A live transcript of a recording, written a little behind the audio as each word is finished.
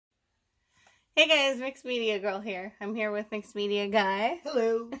Hey guys, Mixed Media Girl here. I'm here with Mixed Media Guy.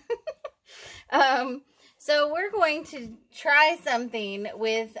 Hello. So we're going to try something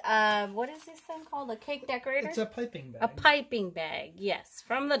with, what is this thing called? A cake decorator? It's a piping bag. A piping bag, yes,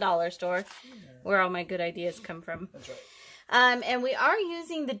 from the dollar store, where all my good ideas come from. That's right. And we are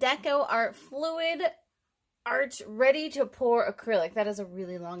using the Decoart Fluid Art Ready to Pour Acrylic. That is a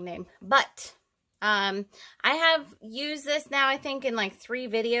really long name, but I have used this now, I think, in like 3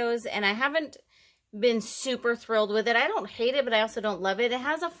 videos, and I haven't been super thrilled with it. I don't hate it, but I also don't love it. It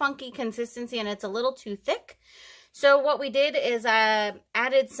has a funky consistency, and it's a little too thick. So what we did is I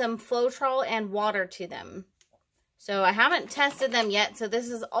added some Floetrol and water to them. So I haven't tested them yet, so this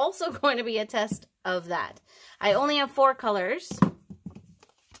is also going to be a test of that. I only have 4 colors.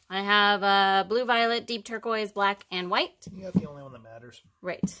 I have blue, violet, deep turquoise, black, and white. You got the only one that matters.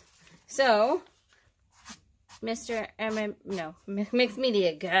 Right. So Mixed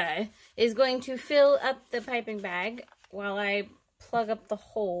Media Guy is going to fill up the piping bag while I plug up the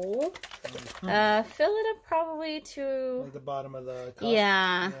hole. Fill it up probably to like the bottom of the cup.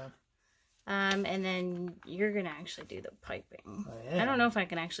 Yeah. And then you're gonna actually do the piping. I don't know if I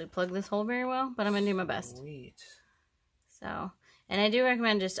can actually plug this hole very well, but I'm gonna do my best. Sweet. So, and I do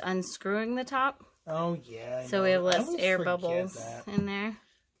recommend just unscrewing the top. Oh yeah. So we have less air bubbles in there.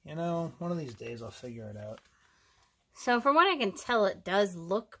 You know, one of these days I'll figure it out. So from what I can tell, it does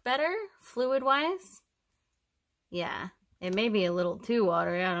look better fluid-wise. Yeah, it may be a little too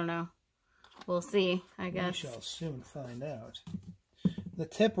watery. I don't know. We'll see, I guess. We shall soon find out. The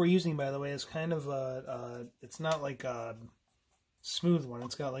tip we're using, by the way, is kind of it's not like a smooth one.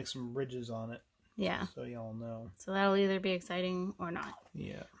 It's got like some ridges on it. Yeah. So y'all know. So that'll either be exciting or not.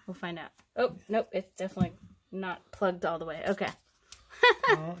 Yeah. We'll find out. Oh, nope, it's definitely not plugged all the way. Okay.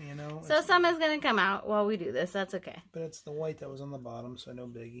 Well, you know. So some is going to come out while we do this. That's okay. But it's the white that was on the bottom, so no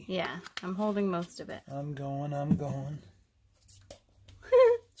biggie. Yeah, I'm holding most of it. I'm going.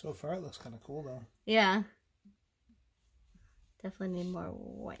 So far, it looks kind of cool, though. Yeah. Definitely need more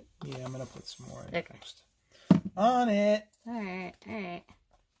white. Yeah, I'm going to put some more in Okay. next. On it! Alright, alright.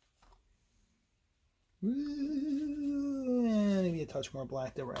 Maybe a touch more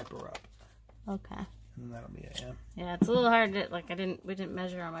black to wrap her up. Okay. And that'll be it, yeah. Yeah, it's a little hard to, like, we didn't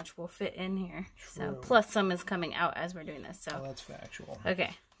measure how much will fit in here. True. So, plus some is coming out as we're doing this, so. Oh, that's factual.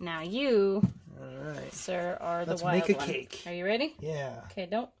 Okay, now you, Alright. sir, are the Let's wild make a one. cake. Are you ready? Yeah. Okay,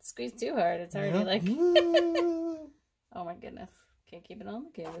 don't squeeze too hard. It's already like, oh my goodness. Can't keep it on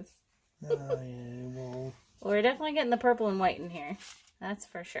the canvas. Oh, yeah, well. Well, we're definitely getting the purple and white in here. That's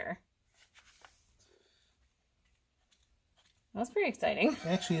for sure. That's pretty exciting.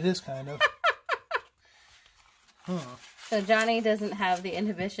 Actually, it is kind of. Huh. So Johnny doesn't have the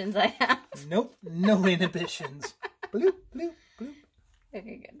inhibitions I have. Nope, no inhibitions. Bloop, bloop, bloop.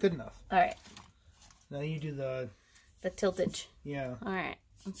 Okay, good. Good enough. All right. Now you do the tiltage. Yeah. All right.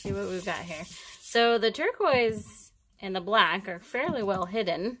 Let's see what we've got here. So the turquoise and the black are fairly well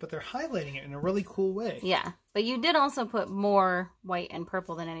hidden. But they're highlighting it in a really cool way. Yeah. But you did also put more white and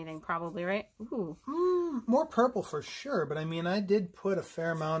purple than anything, probably, right? Ooh. More purple for sure, but I mean, I did put a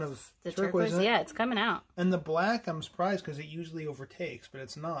fair amount of the turquoise in it. Yeah, it's coming out. And the black, I'm surprised because it usually overtakes, but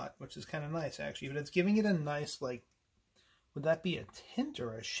it's not, which is kind of nice, actually. But it's giving it a nice, like, would that be a tint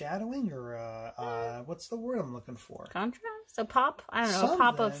or a shadowing or a, what's the word I'm looking for? Contrast? A pop? I don't know, a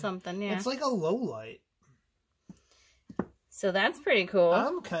pop of something, yeah. It's like a low light. So that's pretty cool.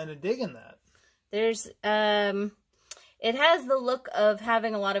 I'm kind of digging that. There's, it has the look of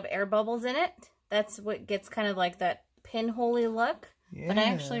having a lot of air bubbles in it. That's what gets kind of like that pinhole-y look. Yeah. But I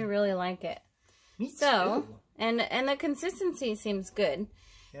actually really like it. Me so, too. And the consistency seems good.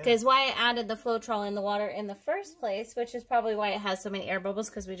 Because why I added the Floetrol in the water in the first place, which is probably why it has so many air bubbles,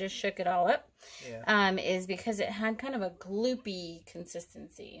 because we just shook it all up, is because it had kind of a gloopy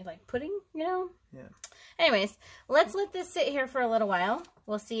consistency. Like pudding, you know? Yeah. Anyways, let's let this sit here for a little while.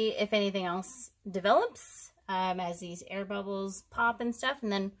 We'll see if anything else develops as these air bubbles pop and stuff,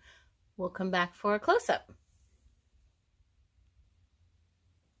 and then we'll come back for a close-up.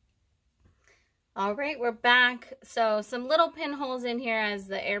 All right, we're back. So some little pinholes in here as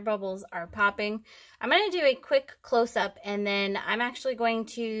the air bubbles are popping. I'm going to do a quick close-up, and then I'm actually going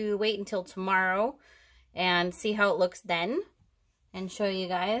to wait until tomorrow and see how it looks then and show you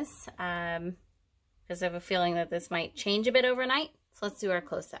guys. Because I have a feeling that this might change a bit overnight. So let's do our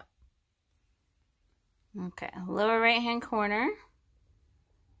close-up. Okay, lower right-hand corner.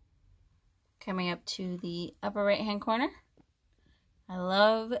 Coming up to the upper right-hand corner. I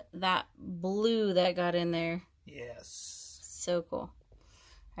love that blue that got in there. Yes. So cool.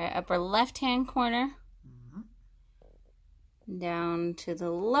 All right, upper left-hand corner. down to the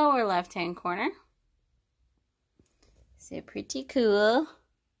lower left-hand corner. So pretty cool.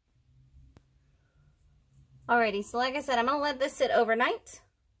 Alrighty, so like I said, I'm going to let this sit overnight.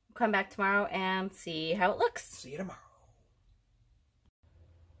 Come back tomorrow and see how it looks. See you tomorrow.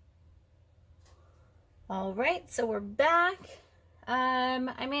 Alright, so we're back.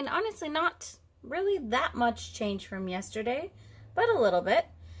 I mean, honestly, not really that much change from yesterday, but a little bit.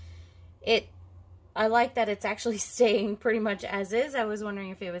 I like that it's actually staying pretty much as is. I was wondering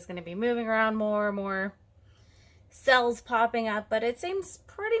if it was going to be moving around more cells popping up, but it seems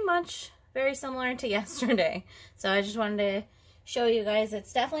pretty much very similar to yesterday. So I just wanted to show you guys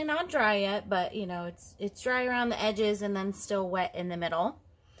it's definitely not dry yet, but you know, it's dry around the edges and then still wet in the middle.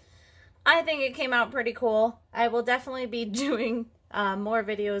 I think it came out pretty cool. I will definitely be doing more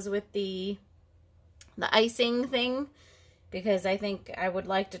videos with the icing thing, because I think I would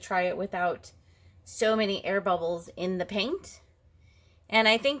like to try it without so many air bubbles in the paint. And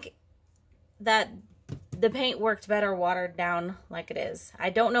I think that the paint worked better watered down like it is.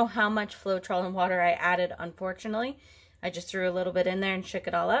 I don't know how much Floetrol and water I added, unfortunately. I just threw a little bit in there and shook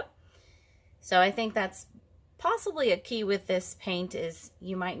it all up. So I think that's possibly a key with this paint, is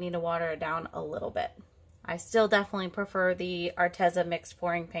you might need to water it down a little bit. I still definitely prefer the Arteza mixed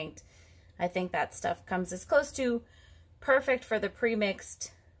pouring paint. I think that stuff comes as close to perfect for the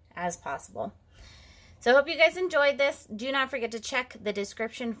pre-mixed as possible. So I hope you guys enjoyed this. Do not forget to check the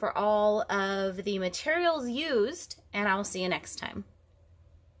description for all of the materials used, and I'll see you next time.